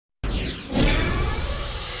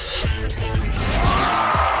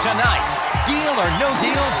Tonight, Deal or No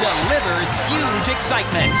Deal delivers huge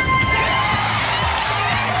excitement.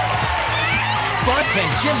 But can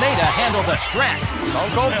Jim Maida handle the stress? Don't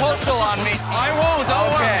go postal on me. I won't,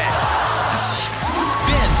 okay.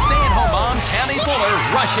 Then stay-at-home mom Tammy Fuller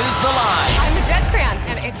rushes the line. I'm a Jet fan,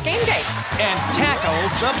 and it's game day. And tackles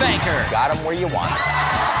the banker. Got him where you want.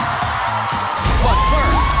 But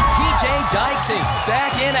first, PJ Dykes is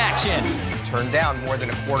back in action. Turned down more than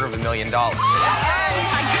 $250,000. Oh,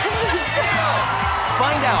 my goodness.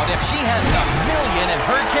 Find out if she has the million in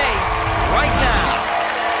her case right now.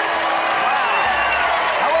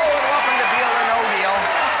 Hello and welcome to Deal or No Deal.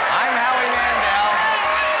 I'm Howie Mandel.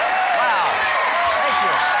 Wow. Thank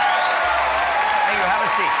you. Thank you. Have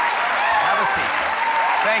a seat. Have a seat.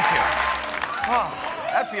 Thank you. Oh,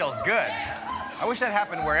 that feels good. I wish that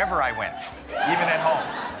happened wherever I went, even at home.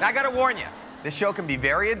 Now, I gotta warn you, this show can be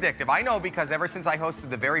very addictive. I know because ever since I hosted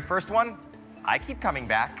the very first one, I keep coming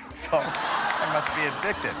back, so I must be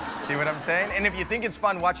addicted. See what I'm saying? And if you think it's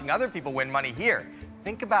fun watching other people win money here,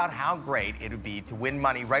 think about how great it would be to win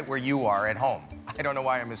money right where you are at home. I don't know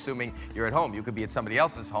why I'm assuming you're at home. You could be at somebody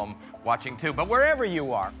else's home watching too. But wherever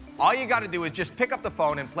you are, all you gotta do is just pick up the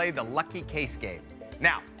phone and play the Lucky Case game.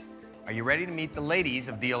 Now, are you ready to meet the ladies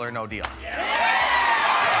of Deal or No Deal? Yeah.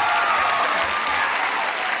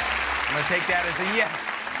 I'm gonna take that as a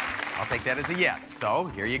yes. I'll take that as a yes.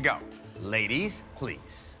 So here you go. Ladies,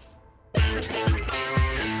 please.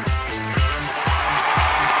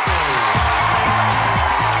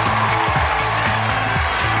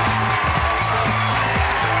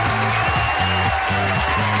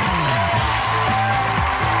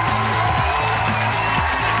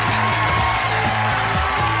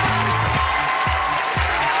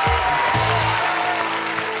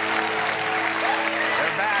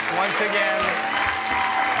 Again.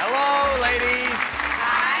 Hello, ladies.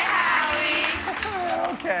 Hi,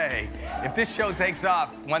 Howie. Okay. If this show takes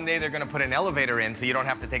off, one day they're going to put an elevator in so you don't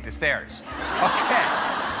have to take the stairs. Okay.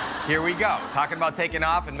 Here we go. Talking about taking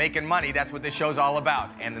off and making money, that's what this show's all about.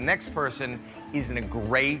 And the next person is in a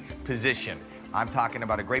great position. I'm talking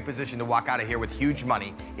about a great position to walk out of here with huge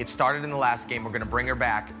money. It started in the last game. We're going to bring her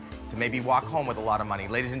back to maybe walk home with a lot of money.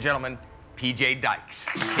 Ladies and gentlemen, PJ Dykes.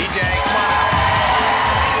 PJ, come on out.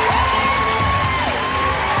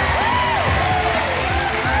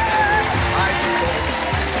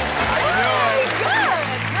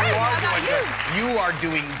 You are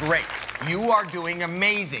doing great. You are doing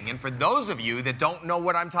amazing. And for those of you that don't know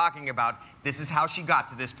what I'm talking about, this is how she got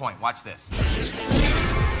to this point. Watch this.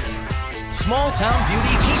 Small-town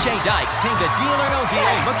beauty PJ Dykes came to Deal or No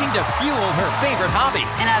Deal looking to fuel her favorite hobby.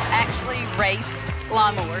 And I've actually raced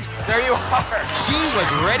lawnmowers. There you are. She was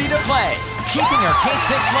ready to play, keeping her case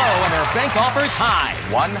picks low and her bank offers high.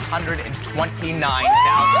 $129,000.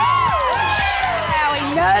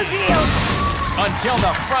 Howie, no deal. Until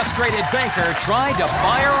the frustrated banker tried to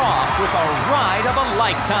buy her off with a ride of a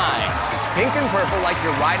lifetime. It's pink and purple like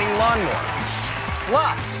you're riding lawnmower.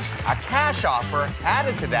 Plus, a cash offer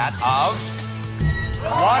added to that of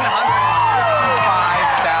 $155,000.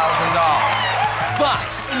 But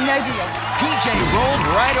no deal. PJ rolled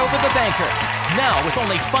right over the banker. Now, with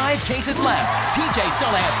only 5 cases left, PJ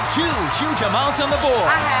still has 2 huge amounts on the board.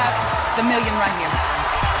 I have the million right here.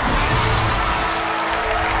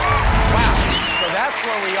 Wow, so that's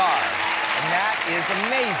where we are, and that is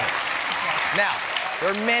amazing. Now,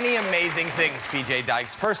 there are many amazing things, PJ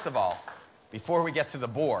Dykes. First of all, before we get to the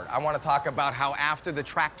board, I want to talk about how after the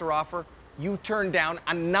tractor offer, you turned down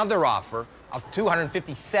another offer of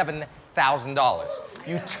 $257,000.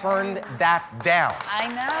 You turned that down. I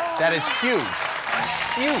know. That is huge. That's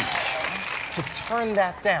huge to turn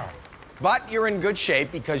that down. But you're in good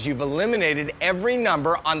shape because you've eliminated every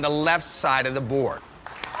number on the left side of the board.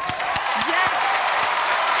 Yes.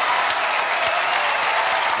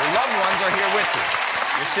 Your loved ones are here with you.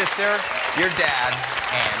 Your sister, your dad,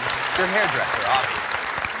 and your hairdresser,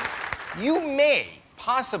 obviously. You may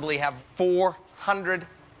possibly have $400,000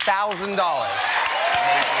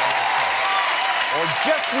 maybe in this game. Or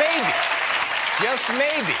just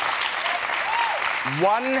maybe,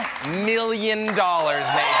 $1 million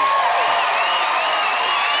maybe.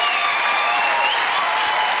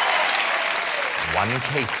 One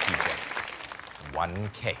case, PJ. One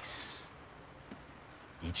case.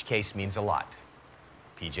 Each case means a lot.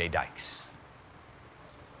 PJ Dykes.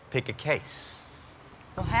 Pick a case.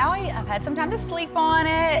 Well, Howie, I've had some time to sleep on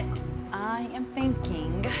it. I am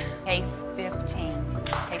thinking case 15.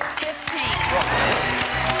 Case 15.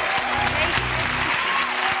 Case 15.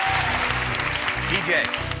 PJ,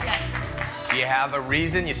 Yes. do you have a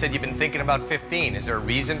reason? You said you've been thinking about 15. Is there a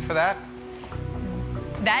reason for that?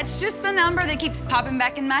 That's just the number that keeps popping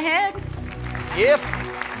back in my head. If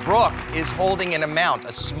Brooke is holding an amount,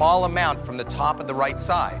 a small amount from the top of the right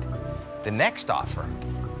side, the next offer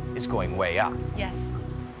is going way up. Yes.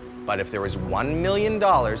 But if there is $1 million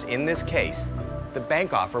in this case, the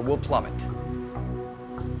bank offer will plummet.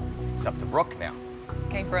 It's up to Brooke now.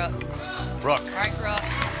 Okay, Brooke. Brooke, All right, Brooke.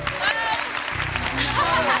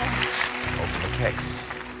 open the case.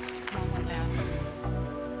 Come on, 1,000.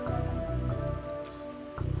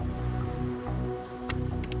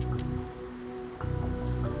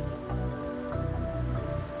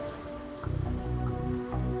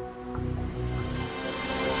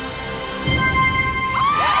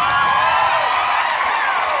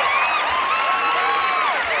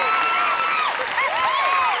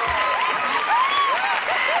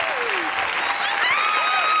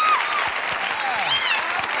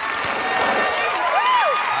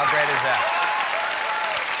 How great is that?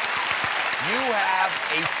 You have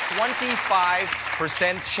a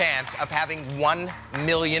 25% chance of having $1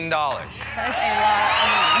 million. That is a lot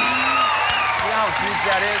of money. See how huge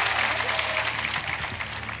that is?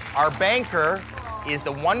 Our banker is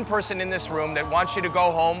the one person in this room that wants you to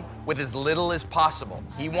go home with as little as possible.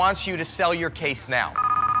 He wants you to sell your case now.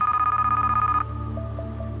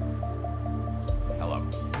 Hello.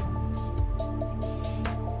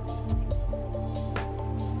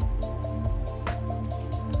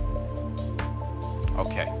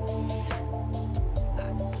 Okay.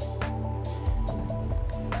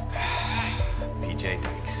 PJ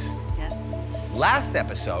Dykes. Yes. Last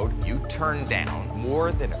episode, you turned down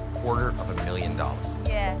more than $250,000.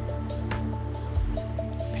 Yes.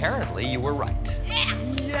 Apparently, you were right.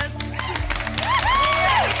 Yes.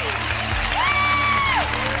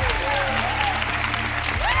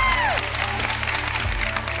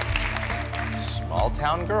 Small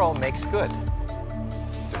town girl makes good.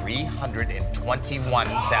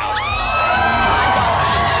 $321,000.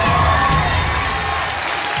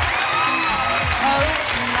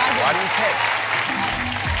 One case.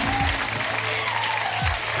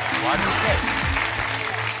 One case.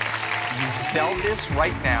 You sell this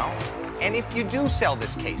right now, and if you do sell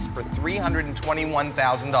this case for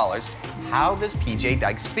 $321,000, how does PJ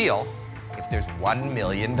Dykes feel if there's $1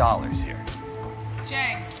 million here?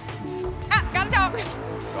 Jay. Gotta talk. Go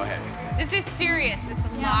ahead. This is serious. It's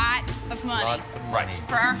a lot of money. Right.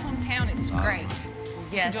 For our hometown, it's great.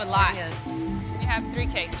 Yes. You do a lot. it is. You have 3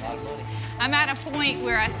 cases. I'm at a point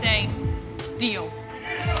where I say, deal. Deal.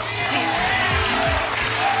 That's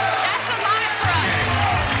a lot for us.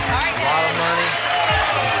 All right, A lot of money.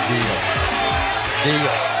 Deal.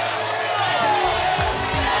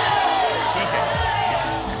 PJ,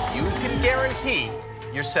 you can guarantee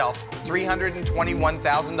yourself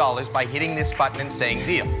 $321,000 by hitting this button and saying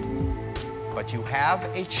deal. But you have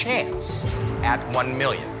a chance at $1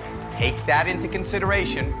 million. Take that into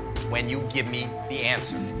consideration when you give me the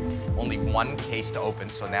answer. Only one case to open,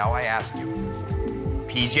 so now I ask you,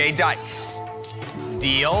 PJ Dykes,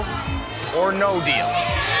 deal or no deal?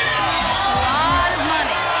 That's a lot of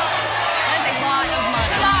money. That's a lot of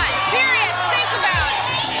money. A lot. Serious. Think about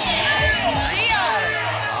it. Deal.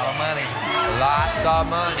 A lot of money. Lots of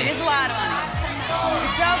money. It is a lot of money. We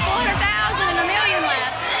still have 400,000 and $1 million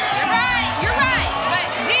left. You're right. You're right. But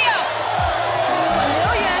deal. $1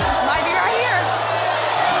 million might be right here.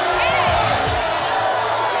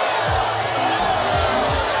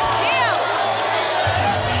 Deal.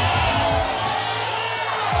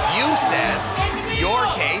 You said your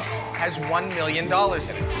case has $1 million in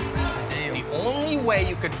it. The only way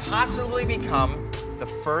you could possibly become the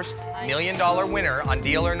first $1 million winner on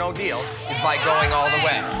Deal or No Deal is by going all the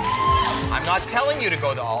way. I'm not telling you to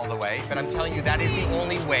go all the way, but I'm telling you that is the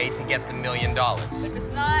only way to get the $1 million. If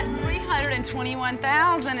it's not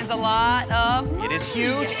 321,000, it's a lot of money. It is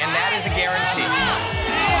huge, and that is a guarantee.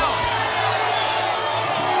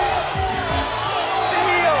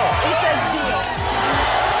 He says deal.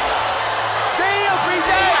 Deal, PJ.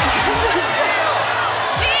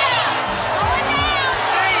 Deal. Going down.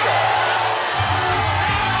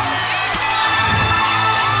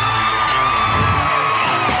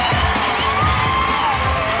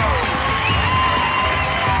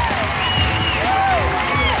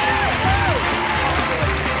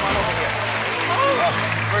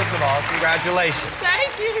 First of all, congratulations.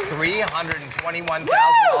 Thank you. $321,000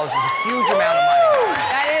 is a huge amount of money.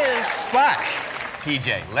 That is. But,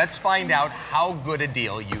 PJ, let's find out how good a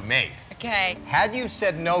deal you made. Okay. Had you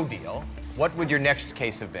said no deal, what would your next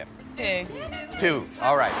case have been? 2. 2.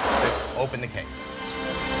 All right, let's open the case.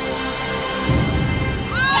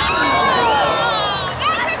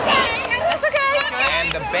 That's okay.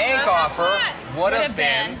 And the bank offer would have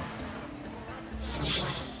been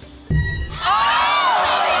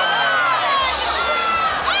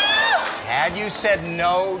you said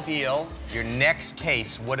no deal, your next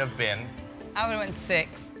case would have been? I would have went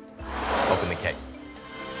 6. Open the case.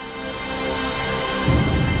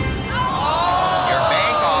 Your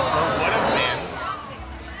bank offer would have been?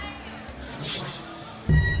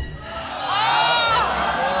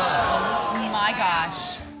 Oh my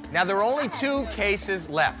gosh. Now, there are only 2 cases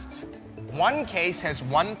left. One case has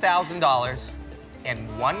 $1,000,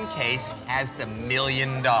 and one case has the $1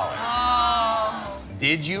 million. Oh.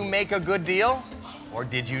 Did you make a good deal, or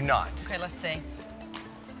did you not? Okay, let's see.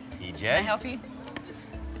 PJ? Can I help you?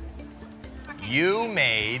 You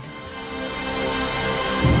made...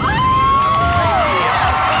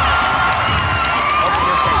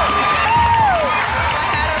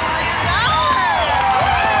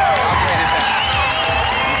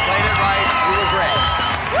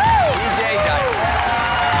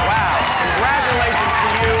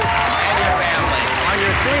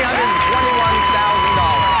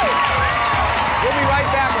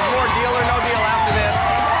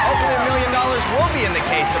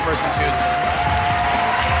 the person chooses.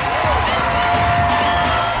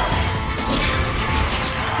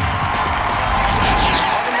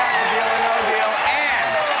 Welcome back to Deal or No Deal, and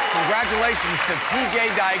congratulations to PJ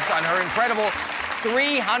Dykes on her incredible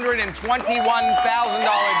 $321,000 deal.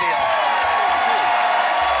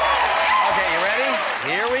 Okay, you ready?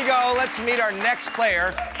 Here we go. Let's meet our next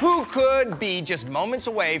player, who could be just moments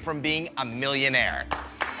away from being a millionaire.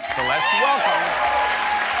 So let's welcome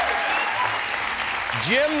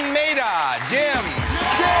Jim Maida. Jim.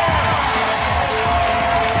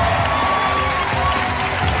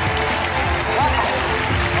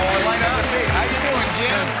 How you doing,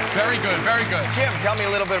 Jim? Very good, very good. Jim, tell me a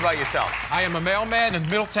little bit about yourself. I am a mailman in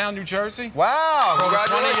Middletown, New Jersey. Wow, For over 20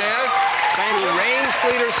 congratulations. years. Through rain,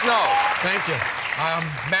 sleet, or snow. Thank you. I'm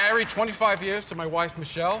married 25 years to my wife,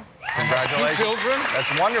 Michelle. Congratulations. I have 2 children.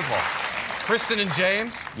 That's wonderful. Kristen and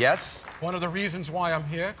James. Yes? One of the reasons why I'm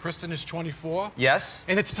here. Kristen is 24. Yes?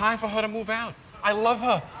 And it's time for her to move out. I love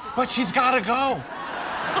her, but she's got to go.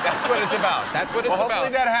 That's what it's about. That's what it's Well, hopefully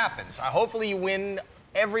about. that happens. Hopefully you win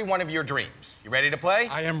every one of your dreams. You ready to play?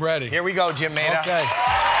 I am ready. Here we go, Jim Maida. Okay.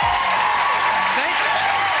 Thank you.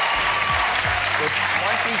 With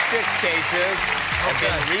 26 cases have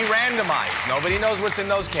been re-randomized. Nobody knows what's in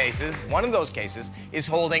those cases. One of those cases is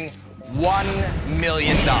holding $1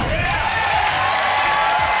 million.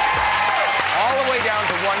 All the way down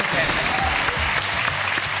to 1 penny.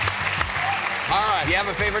 All right. Do you have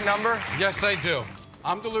a favorite number? Yes, I do.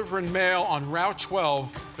 I'm delivering mail on Route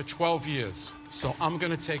 12 for 12 years. So I'm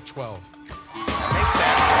going to take 12. Makes sense.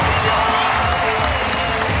 Thank you.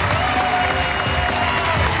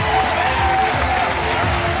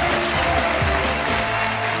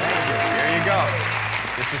 Here you go.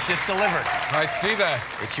 This was just delivered. I see that.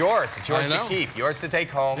 It's yours. It's yours I to know. keep. Yours to take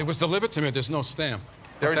home. It was delivered to me. There's no stamp.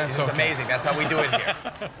 It's amazing. That's how we do it here.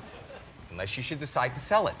 Unless you should decide to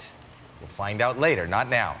sell it. We'll find out later, not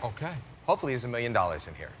now. Okay. Hopefully there's $1 million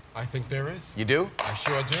in here. I think there is. You do? I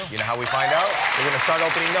sure do. You know how we find out? We're going to start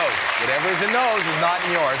opening those. Whatever is in those is not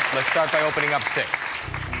in yours. Let's start by opening up 6.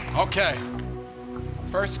 Okay.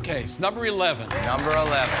 First case, number 11. Number 11.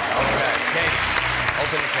 Okay. Katie,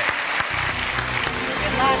 open the case.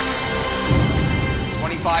 Good luck.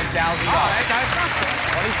 $25,000. All right, that's not good.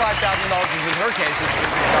 $25,000 is in her case, which is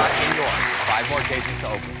not in yours. 5 more cases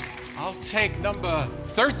to open. I'll take number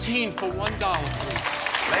 13 for $1, please.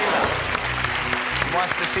 Layla, he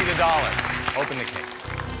wants to see the dollar. Open the case.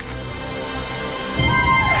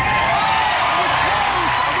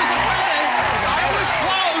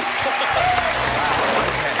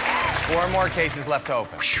 Okay. 4 more cases left to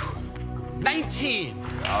open. 19.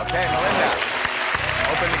 Okay, Melinda,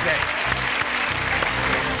 open the case.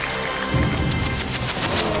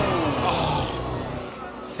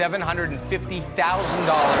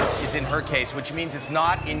 $750,000 is in her case, which means it's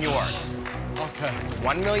not in yours. Okay.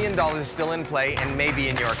 $1 million is still in play and maybe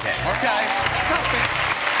in your case. Okay. Something.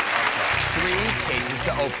 3 cases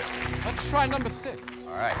to open. Let's try number 6.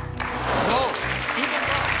 All right. Low. Even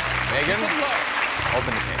low. Megan, Even low.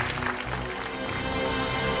 open the case.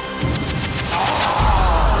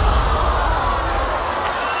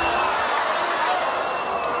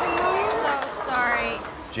 So sorry.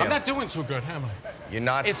 Jim, I'm not doing too good, am I? you're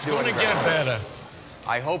not It's doing going to very get well. better.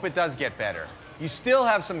 I hope it does get better. You still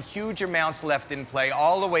have some huge amounts left in play,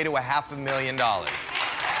 all the way to $500,000.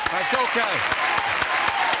 That's okay.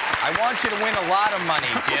 I want you to win a lot of money,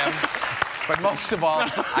 Jim. But most of all,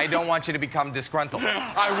 I don't want you to become disgruntled.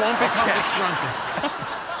 I won't become Okay. disgruntled.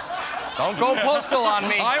 Don't go postal on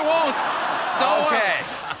me. I won't. Don't Okay.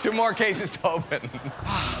 2 more cases to open. worry.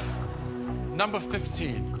 Number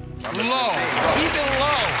 15. Number Low. 15, go. Keep it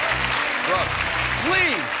low. Brooke,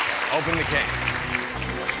 Please. open the case.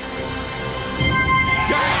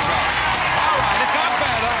 All right, it got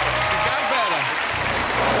better. It got better.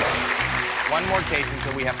 One more case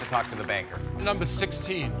until we have to talk to the banker. Number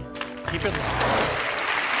 16. Keep it low.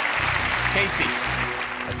 Casey,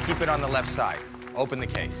 let's keep it on the left side. Open the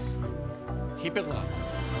case. Keep it low.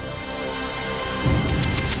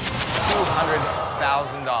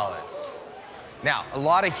 $200,000. Now, a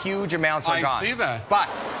lot of huge amounts are I gone. see that. But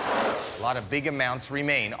a lot of big amounts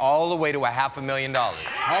remain, all the way to $500,000.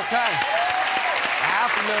 Okay.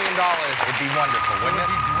 $500,000 would be wonderful, That wouldn't would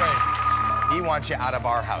it? be great. He wants you out of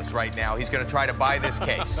our house right now. He's going to try to buy this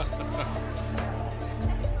case.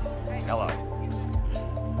 Hello.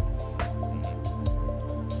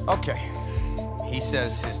 Okay. He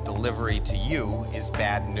says his delivery to you is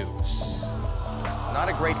bad news. Not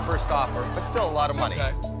a great first offer, but still a lot of money.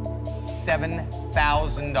 Okay.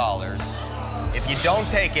 $7,000. If you don't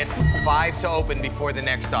take it, 5 to open before the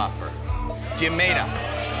next offer. Jim Maida,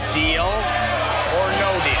 deal or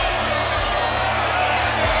no deal?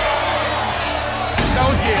 No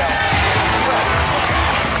deal.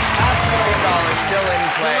 $500,000 still in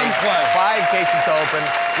play. Still in play. 5 cases to open.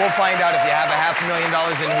 We'll find out if you have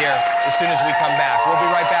 $500,000 in here as soon as we come back. We'll be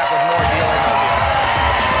right back with more Deal or No Deal.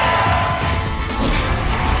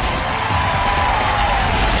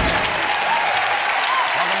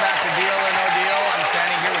 Welcome back to Deal or No Deal. I'm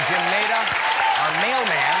standing here with Jim Maida, our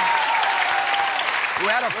mailman, who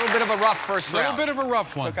had a little bit of a rough first A little round. bit of a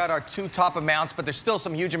rough one. Took out our 2 top amounts, but there's still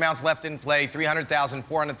some huge amounts left in play, $300,000,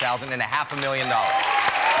 $400,000, and $500,000.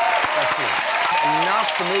 Let's do it.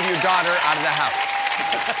 Enough to move your daughter out of the house.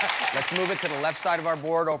 Let's move it to the left side of our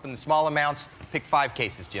board, open the small amounts, pick 5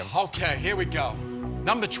 cases, Jim. Okay, here we go.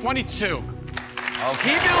 Number 22. Okay.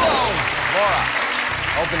 Keep it low. Laura,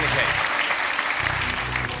 open the case.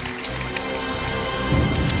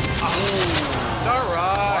 It's all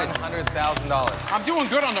right. $100,000. I'm doing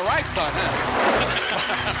good on the right side, huh?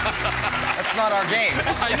 That's not our game.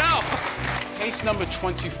 I know. Case number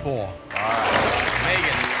 24. All right.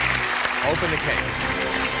 Megan, open the case.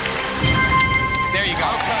 There you go.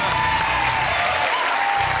 Okay.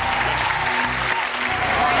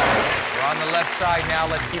 We're on the left side now.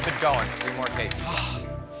 Let's keep it going. 3 more cases.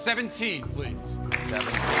 17, please. 7.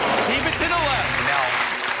 Keep it to the left. Now,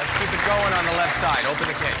 let's keep it going on the left side. Open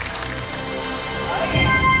the case.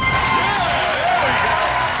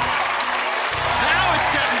 Now it's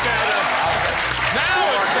getting better. Now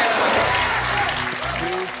it's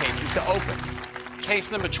better. 2 cases to open.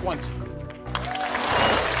 Case number 20.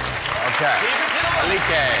 Okay. Keep it to the left.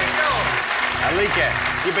 Alike,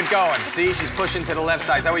 keep it going. See, she's pushing to the left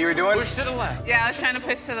side. Is that what you were doing? Push to the left. Yeah, I was trying to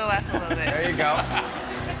push to the left a little bit. There you go.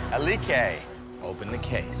 Alike, open the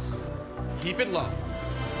case. Keep it low. All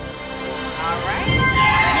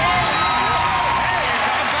right.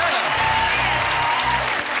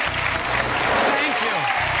 Thank you.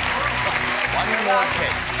 One more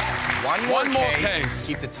case. One more case.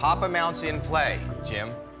 Keep the top amounts in play, Jim.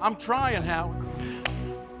 I'm trying, Howie.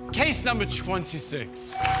 Case number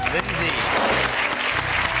 26. Lindsay.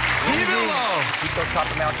 Keep it low. Keep those top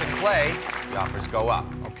amounts in play. The offers go up.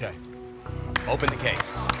 Okay. Open the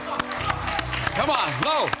case. Come on,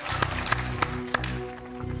 low.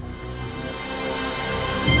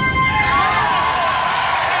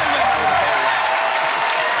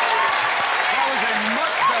 That was a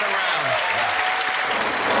much better round.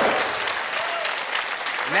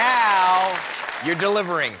 Now you're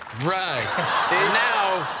delivering. Right. See? And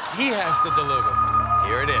now he has to deliver.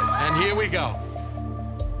 Here it is. And here we go.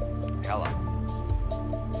 Hello.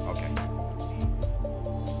 Okay.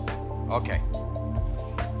 Okay.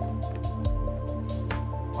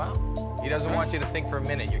 Well, he doesn't want you to think for a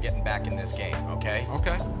minute you're getting back in this game, okay?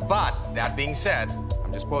 Okay. But that being said,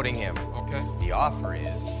 I'm just quoting him. Okay. The offer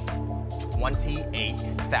is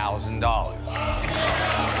 $28,000. A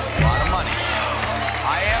lot of money.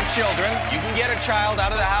 I have children. You can get a child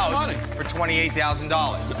out of the house Money. for $28,000.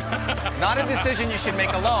 Not a decision you should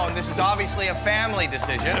make alone. This is obviously a family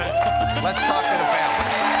decision. Let's talk to the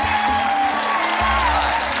family.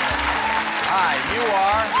 Hi, you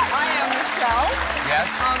are? I am Michelle.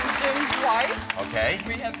 Yes? I'm Jim's wife. Okay.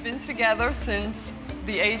 We have been together since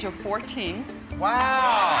the age of 14.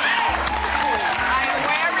 Wow. I am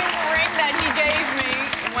wearing the ring that he gave me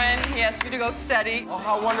when he asked me to go steady. Oh,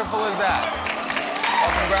 how wonderful is that?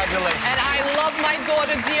 Well, congratulations. And I love my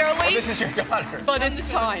daughter dearly. Oh, this is your daughter. But it's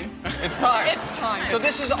time. It's time. It's time. So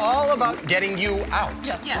this is all about getting you out.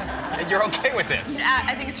 Yes. And you're okay with this?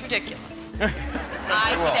 I think it's ridiculous.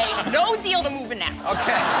 I say no deal to moving now.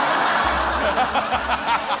 Okay.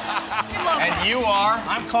 We love And her. you are?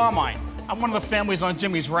 I'm Carmine. I'm one of the families on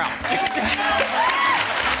Jimmy's route. Okay,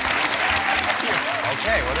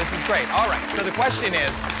 well, this is great. All right, so the question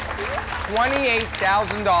is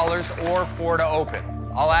 $28,000 or 4 to open.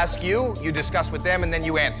 I'll ask you, you discuss with them, and then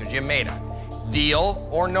you answer. Jim Maida, deal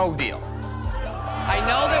or no deal? I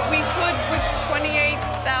know that we could, with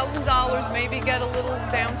 $28,000, maybe get a little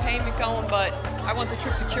down payment going, but I want the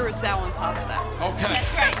trip to Curacao on top of that. Okay.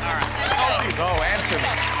 That's right. All right. That's right. Go, answer me.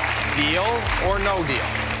 Deal or no deal?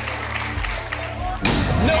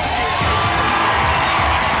 No deal.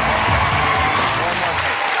 One more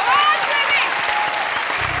case. Come on, Jimmy!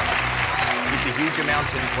 Keep the huge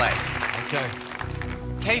amounts in play. Okay.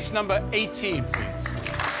 Case number 18, please. All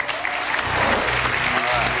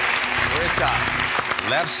right. Marissa,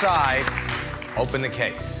 left side, open the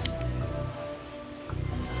case.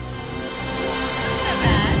 So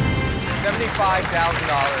bad. $75,000.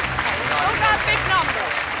 Still got big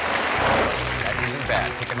numbers. That isn't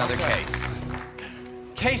bad. Pick another case.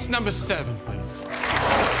 Case number 7, please.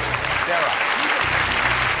 Sarah,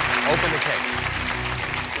 open the case.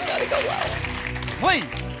 We gotta go well. Please.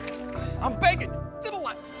 I'm begging. To the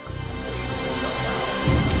left.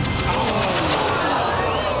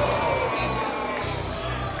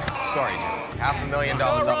 Sorry, Jim. $500,000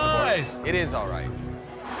 off the board. It is all right.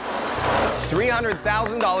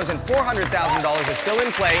 $300,000 and $400,000 are still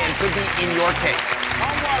in play and could be in your case.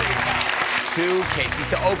 2 cases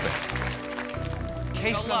to open.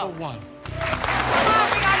 Case number 1. Come on,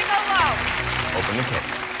 we gotta go low. Open the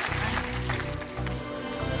case.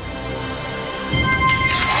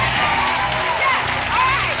 Yes, all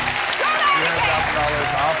right. Go down the case. $300,000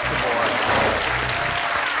 off the board.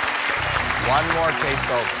 1 more case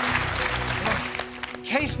to open.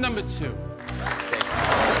 Case number 2.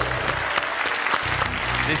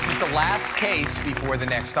 This is the last case before the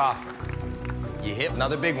next offer. You hit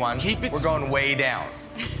another big one. Keep it. We're going way down.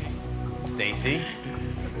 Stacy,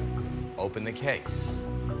 open the case.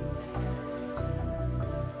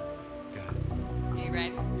 Are you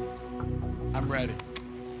ready? I'm ready. $5,000.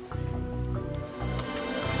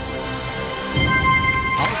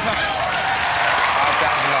 Okay.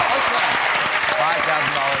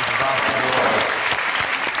 $5,000 is off the board.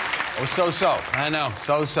 Oh, so-so. I know.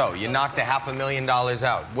 So-so. You knocked the $500,000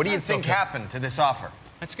 out. What do you think happened to this offer?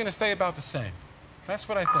 It's going to stay about the same. That's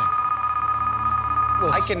what I think.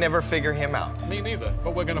 I can never figure him out. Me neither,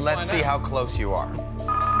 but we're going to find out. Let's see how close you are.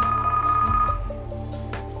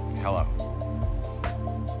 Hello.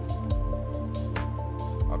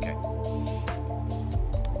 Okay.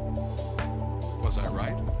 Was I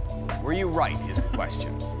right? Were you right, is the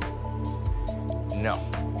question. No.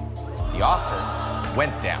 The offer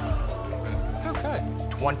went down. It's okay.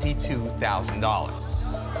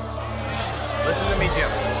 $22,000. Listen to me, Jim.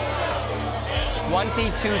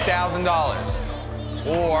 $22,000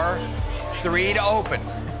 or 3 to open.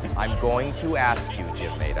 I'm going to ask you,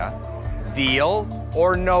 Jim Maida, deal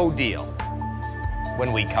or no deal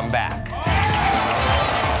when we come back. Welcome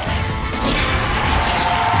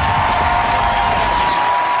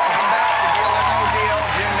back to Deal or No Deal,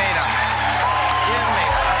 Jim Maida. Jim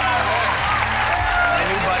Maida. My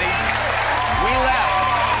new buddy. We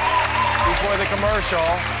left before the commercial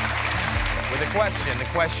with a question. The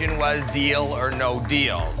question was deal or no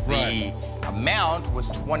deal. Right. The amount was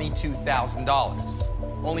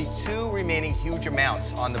 $22,000. Only 2 remaining huge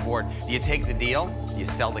amounts on the board. Do you take the deal? Do you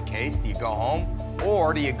sell the case? Do you go home?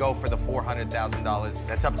 Or do you go for the $400,000?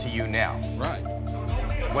 That's up to you now. Right.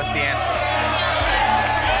 What's the answer?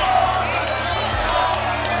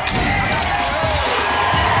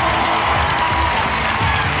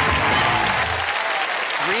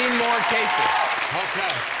 Three more cases.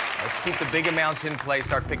 Okay. Let's keep the big amounts in play.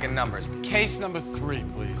 Start picking numbers. Case number 3,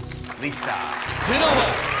 please. Lisa, To the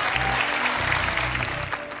left.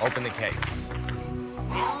 open the case.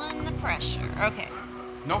 Feeling the pressure. Okay.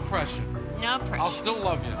 No pressure. No pressure. I'll still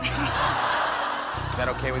love you. Is that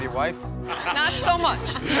okay with your wife? Not so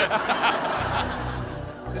much.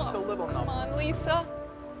 Just a little Come number. on, Lisa.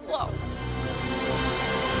 Low.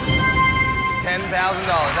 $10,000.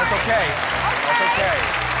 That's okay. That's okay.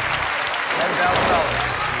 $10,000.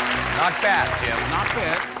 Not bad, Jim. Not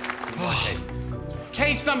bad. More cases.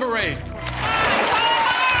 Case number 8. Good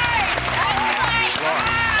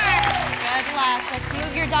luck. Let's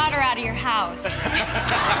move your daughter out of your house.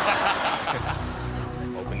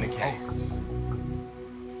 Open the case.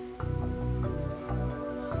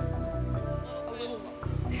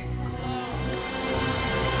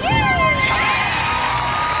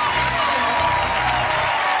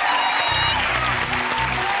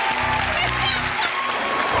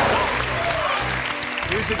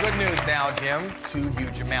 Here's the Good news now, Jim. Two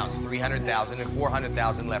huge amounts, 300,000 and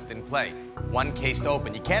 400,000 left in play. One case to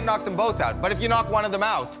open. You can't knock them both out, but if you knock one of them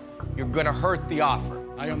out, you're gonna hurt the offer.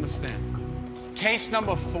 I understand. Case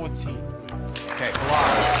number 14, please. Okay,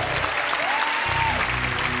 Pilar.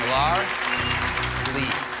 Pilar,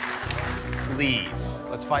 please.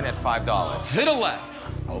 Let's find that $5. To the left.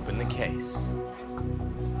 Open the case.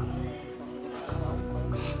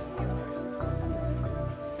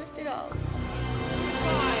 $50.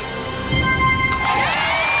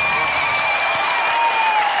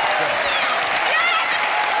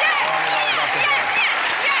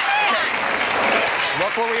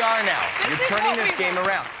 Look where we are now. You're turning this game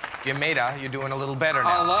around. Jim Maida, you're doing a little better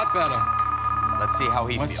now. A lot better. Let's see how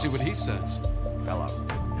he feels. Let's see what he says. Hello.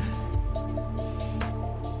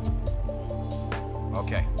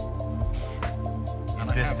 Okay.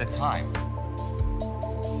 Is this the time?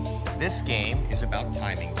 This game is about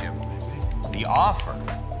timing, Jim. The offer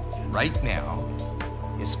right now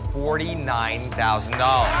is $49,000.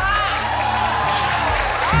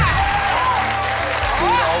 Two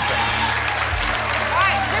to open.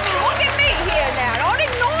 Look at me here now. Don't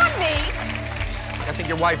ignore me. I think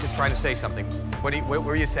your wife is trying to say something. What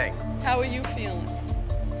were you saying? How are you feeling?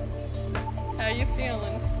 How are you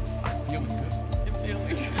feeling? I'm feeling good. You're feeling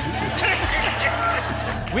good.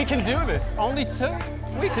 We can do this. Only two?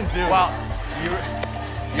 We can do Well, it.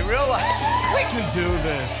 you realize. We can do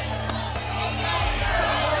this.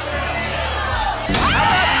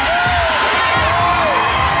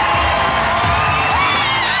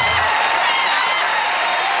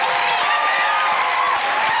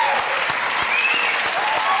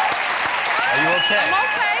 Are you okay? I'm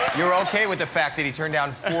okay. You're okay with the fact that he turned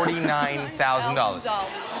down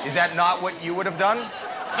 $49,000? Is that not what you would have done?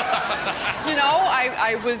 You know,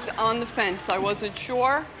 I was on the fence. I wasn't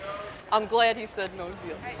sure. I'm glad he said no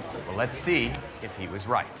deal. Well, let's see if he was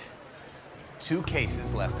right. Two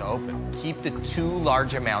cases left to open. Keep the two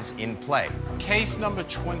large amounts in play. Case number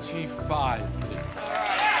 25, please.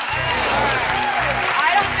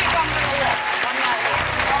 I don't think I'm gonna look. I'm not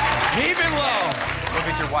looking. Keep it low. Look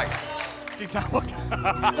at your wife. She's not looking.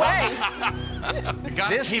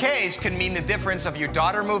 This case can mean the difference of your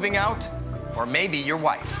daughter moving out or maybe your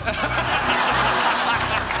wife.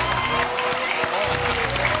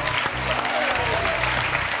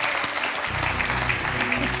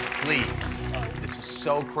 Please, this is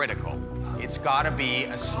so critical. It's gotta be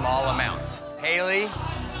a small amount. Haley,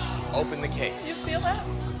 open the case. You feel that?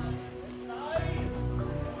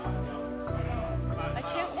 I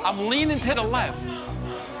can't wait. I'm leaning to the left.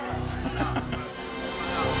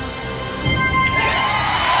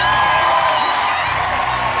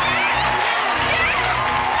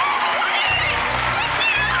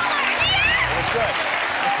 That's good.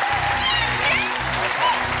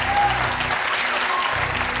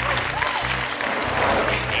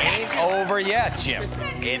 It ain't over yet, Jim.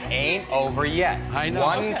 It ain't over yet. I know.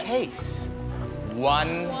 One case.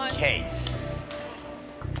 One case.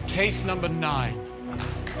 Case number 9.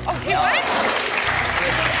 Oh, he went?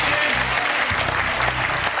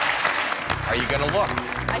 Are you gonna look?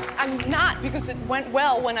 I'm not, because it went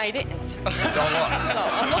well when I didn't. Don't look. No,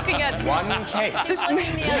 I'm looking at One case. This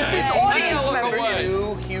audience members.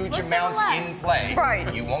 Two huge amounts in play.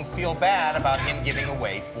 Right. You won't feel bad about him giving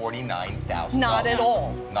away $49,000. Not at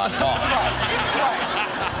all. Not at all.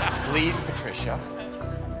 Right. Please, Patricia.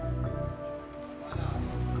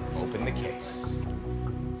 Open the case.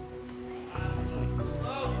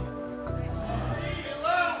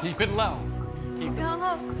 Keep it low. Keep going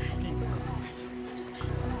low.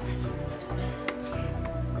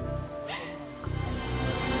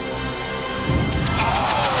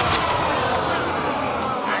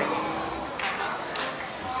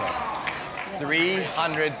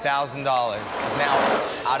 $300,000 is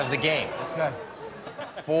now out of the game. Okay.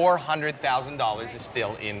 $400,000 is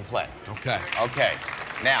still in play. Okay. Okay.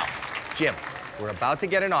 Now, Jim, we're about to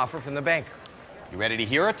get an offer from the banker. You ready to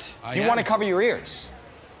hear it? I Do you am. want to cover your ears?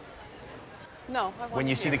 No, I want When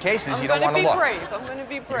you to see hear. the cases, you don't want to I'm look. going to be brave. I'm going to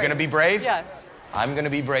be brave. You're going to be brave? Yes. I'm going to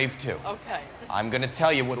be brave too. Okay. I'm going to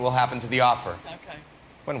tell you what will happen to the offer Okay.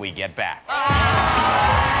 when we get back.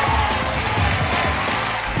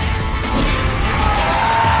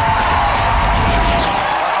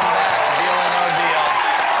 Welcome back to Deal or No Deal.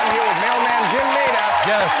 I'm here with mailman Jim Maida.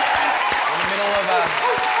 Yes. In the middle of a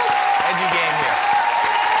edgy game here.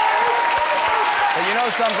 But you know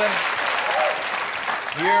something?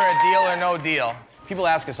 Here at Deal or No Deal, people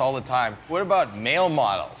ask us all the time, what about male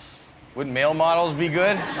models? Wouldn't male models be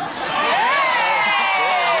good?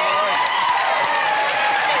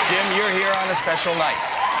 Jim, you're here on a special night.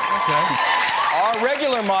 Okay. Our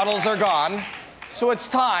regular models are gone, So it's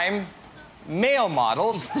time. Male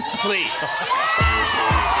models, please.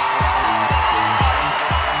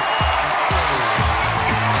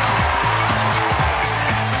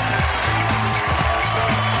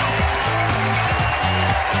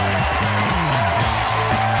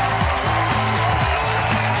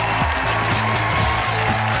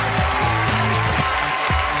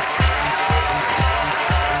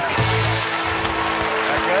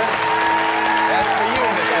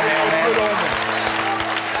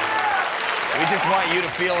 Want you to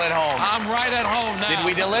feel at home. I'm right at home now. Did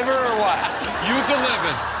we deliver or what? You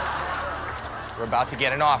delivered. We're about to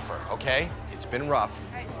get an offer, okay? It's been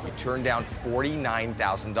rough. We turned down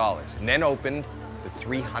 $49,000 and then opened the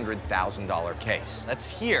 $300,000 case. Let's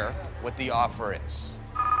hear what the offer is.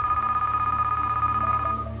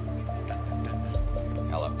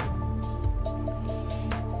 Hello.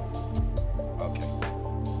 Okay.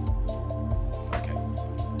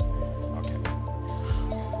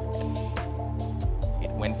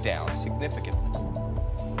 Went down significantly.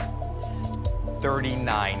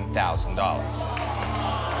 $39,000.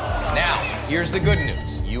 Now, here's the good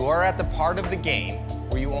news. You are at the part of the game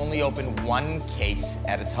where you only open one case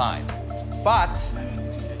at a time, but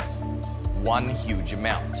one huge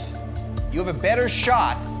amount. You have a better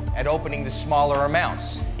shot at opening the smaller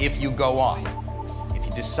amounts if you go on. If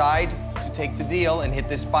you decide to take the deal and hit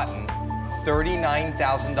this button,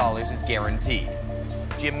 $39,000 is guaranteed.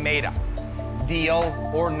 Jim made up. Deal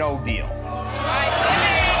or no deal? No deal,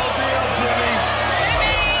 Jimmy.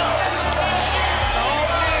 No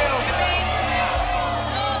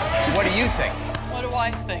deal. What do you think? What do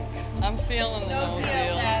I think? I'm feeling the no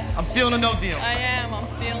deal. I'm feeling a no deal. I am. I'm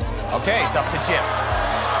feeling the no deal. Okay, it's up to Jim.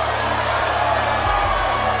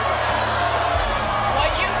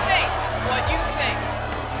 What you think? What you think?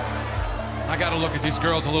 I gotta look at these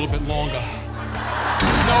girls a little bit longer.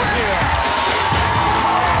 No deal.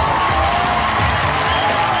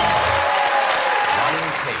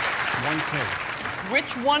 One case.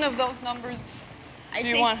 Which one of those numbers do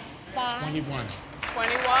you want? 21.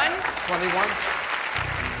 21? 21?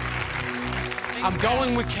 I'm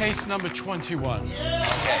going with case number 21. Okay.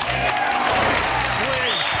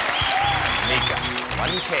 Mika,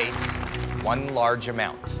 one case, one large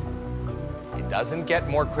amount. It doesn't get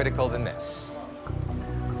more critical than this.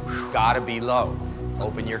 It's gotta be low.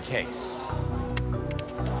 Open your case.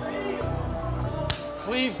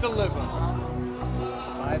 Please deliver.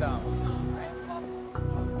 $5.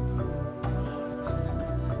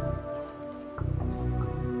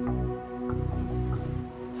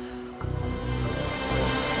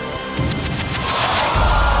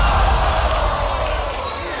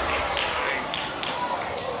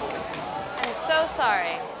 I'm so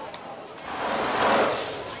sorry.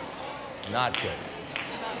 Not good.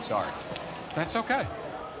 Sorry. That's okay.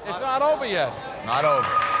 It's not over yet. It's not over.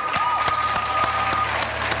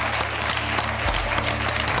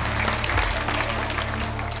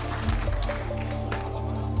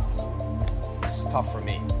 It's tough for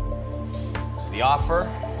me. The offer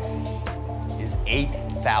is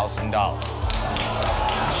 $8,000.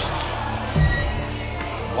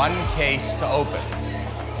 One case to open.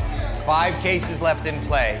 5 cases left in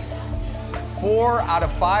play. 4 out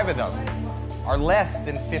of 5 of them are less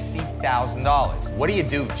than $50,000. What do you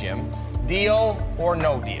do, Jim? Deal or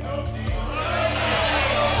no deal?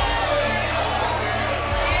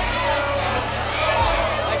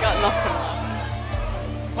 I got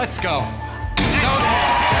nothing. Let's go.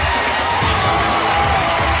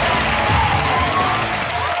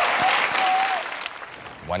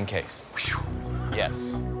 One case.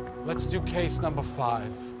 Yes. Let's do case number 5.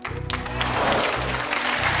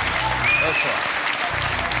 This one.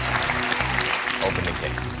 Open the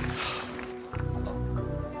case.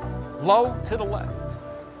 Low to the left.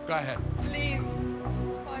 Go ahead. Please.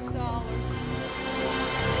 $5.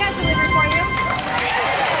 Got delivery for you.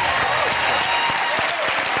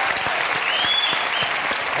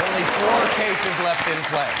 Only 4 cases left in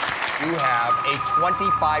play. You have a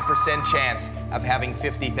 25% chance of having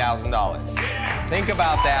 $50,000. Think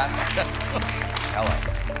about that. Helen.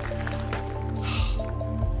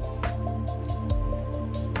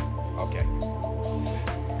 Okay.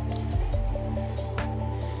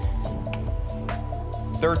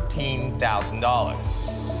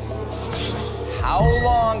 $13,000. How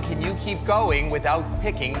long can you keep going without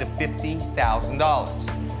picking the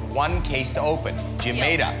 $50,000? One case to open. Jim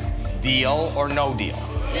made up. Deal or no deal?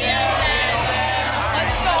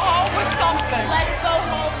 Let's go home with something. Let's go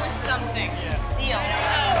home with something. Deal.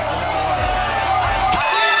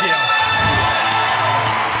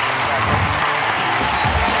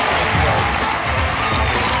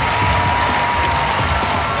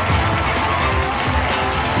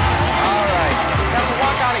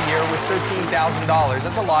 $20,000.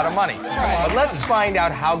 That's a lot of money. But let's find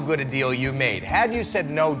out how good a deal you made. Had you said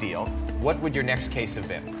no deal, what would your next case have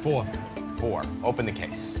been? 4. 4. Open the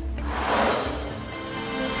case.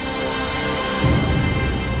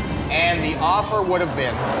 And the offer would have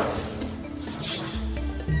been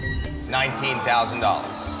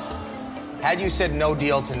 $19,000. Had you said no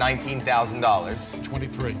deal to $19,000?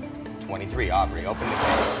 23. 23, Aubrey, open the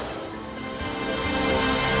case.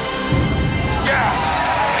 Yes!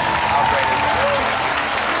 How great is that?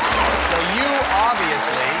 So you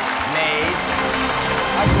obviously made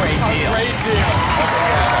a great deal. Great deal. Open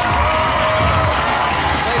your case.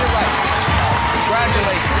 Played it right.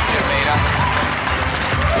 Congratulations, Jim Beta.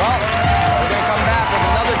 Well, we're going to come back with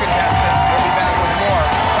another contestant. We'll be back with more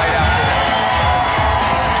right after this.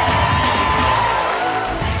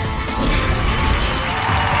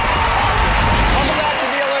 Welcome back to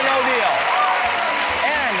Deal or No Deal.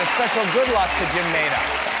 And a special good luck to Jim Meda.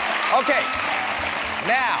 Okay,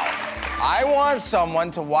 now, I want someone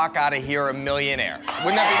to walk out of here a millionaire.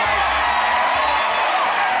 Wouldn't that be nice?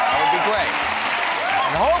 That would be great.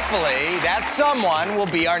 And hopefully, that someone will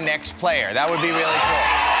be our next player. That would be really cool.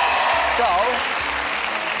 So,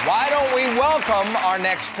 why don't we welcome our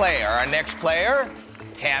next player? Our next player,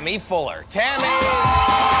 Tammy Fuller. Tammy!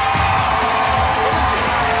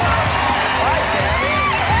 Hi, Tammy.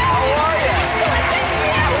 How are you?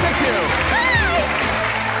 Look at you.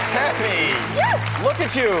 Tammy. Yes. Look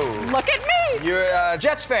at you. Look at me. You're a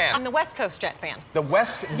Jets fan. I'm the West Coast Jet fan. The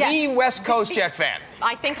West Coast Jet fan.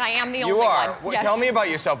 I think I am the only You are. one. Yes. Tell me about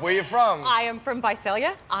yourself. Where are you from? I am from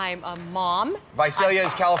Visalia. I'm a mom. Visalia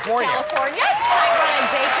is California. California. I run a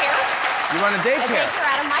daycare. You run a A daycare.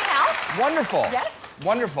 daycare out of my house. Wonderful. Yes.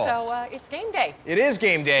 Wonderful. So it's game day. It is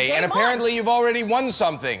game day, Game and on. apparently you've already won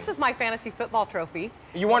something. This is my fantasy football trophy.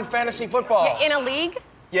 You won fantasy football. Yeah, in a league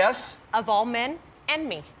Yes? of all men and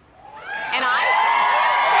me. And it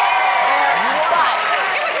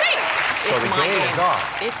was me. So It's the my game is on.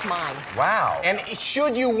 It's mine. Wow. And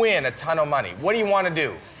should you win a ton of money, what do you want to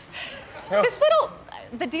do? This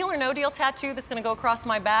the deal or no deal tattoo that's going to go across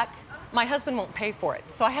my back, my husband won't pay for it,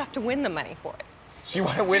 so I have to win the money for it. So you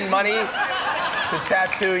want to win money to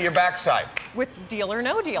tattoo your backside? With deal or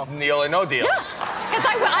no deal. Deal or no deal? Yeah, because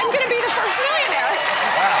I'm going to be the first millionaire.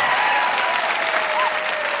 Wow.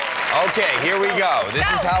 Okay, here we go. This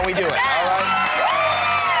is how we do it, all right?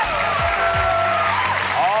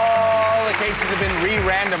 All the cases have been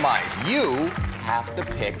re-randomized. You have to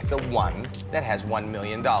pick the one that has $1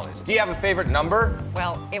 million. Do you have a favorite number?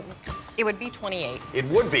 Well, it would be 28. It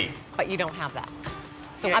would be. But you don't have that.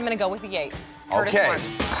 So Yeah. I'm going to go with the 8. Curtis Okay. Martin.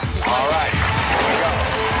 All right. Here we go.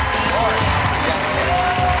 Lauren, you got the pick.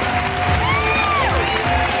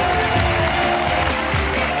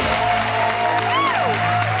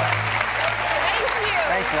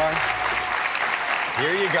 Thanks, Lauren.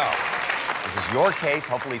 Here you go. This is your case.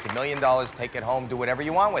 Hopefully it's $1 million. Take it home. Do whatever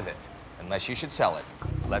you want with it. Unless you should sell it.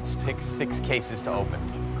 Let's pick 6 cases to open.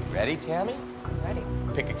 Ready, Tammy? Ready.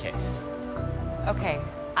 Pick a case. Okay.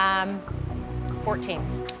 14.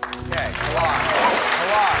 Okay, Pilar.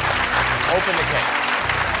 Open the case.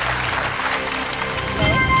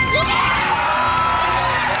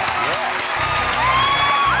 Yes.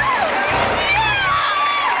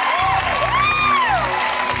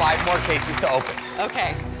 5 more cases to open.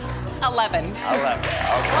 Okay. 11. 11. Okay.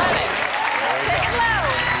 There we go.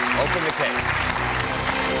 Open the case.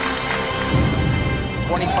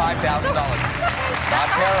 $25,000. Not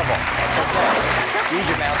terrible. That's okay. Huge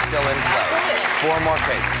amount still in play. 4 more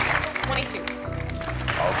cases. 22.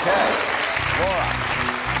 Okay. Laura,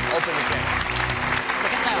 open the case.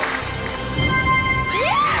 Look at those.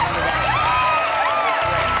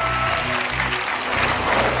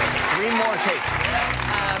 3 more cases.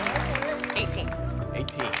 18. 18.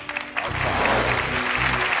 Okay.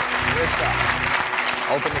 Marissa,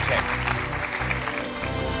 open the case.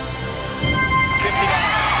 $50.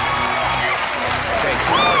 Okay,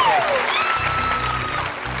 2 more cases.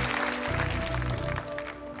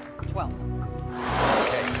 12.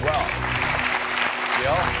 Okay, 12.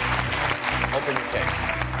 Jill, open your case.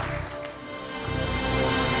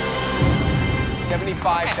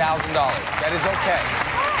 $75,000. That is okay.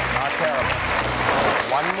 Not terrible.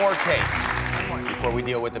 1 more case before we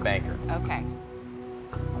deal with the banker. Okay.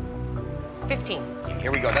 15.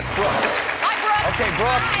 Here we go. That's Brooke. Hi, Brooke. Okay,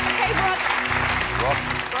 Brooke. Okay, Brooke.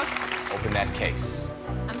 Brooke, open that case.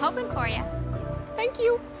 I'm hoping for you. Thank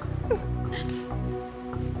you.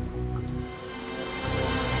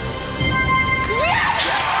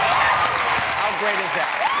 How great is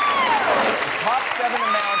that? The top 7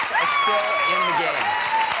 amounts are still in the game.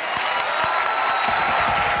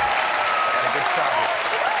 Got a good shot here.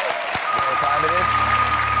 You know what's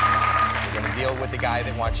deal with the guy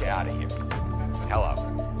that wants you out of here. Hello.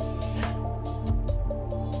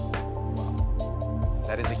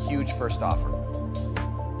 That is a huge first offer.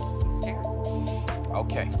 I'm scared.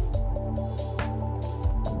 Okay.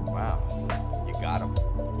 Wow. You got him.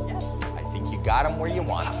 Yes. I think you got him where you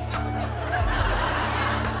want him.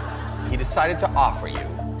 He decided to offer you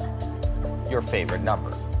your favorite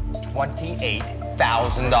number, $28,000.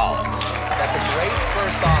 That's a great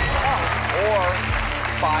first offer. Or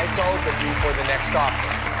 5 to open you for the next offer.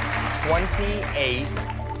 $28,000.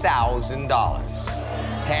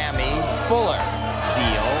 Tammy Fuller,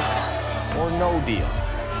 deal or no deal?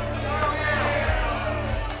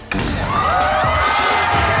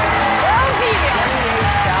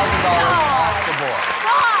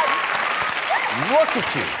 Look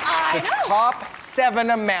at you. The top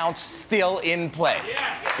 7 amounts still in play.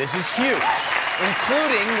 This is huge,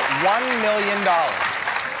 including $1 million.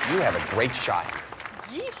 You have a great shot.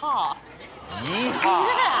 Yeehaw. Yeehaw.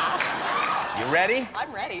 Yeah. You ready?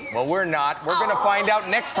 I'm ready. Well, we're not. We're going to find out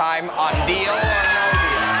next time on Deal or No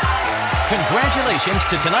Deal. Congratulations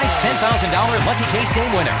to tonight's $10,000 Lucky Case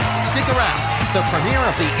game winner. Stick around. The premiere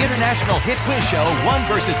of the international hit quiz show 1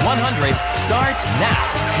 vs. 100 starts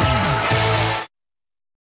now.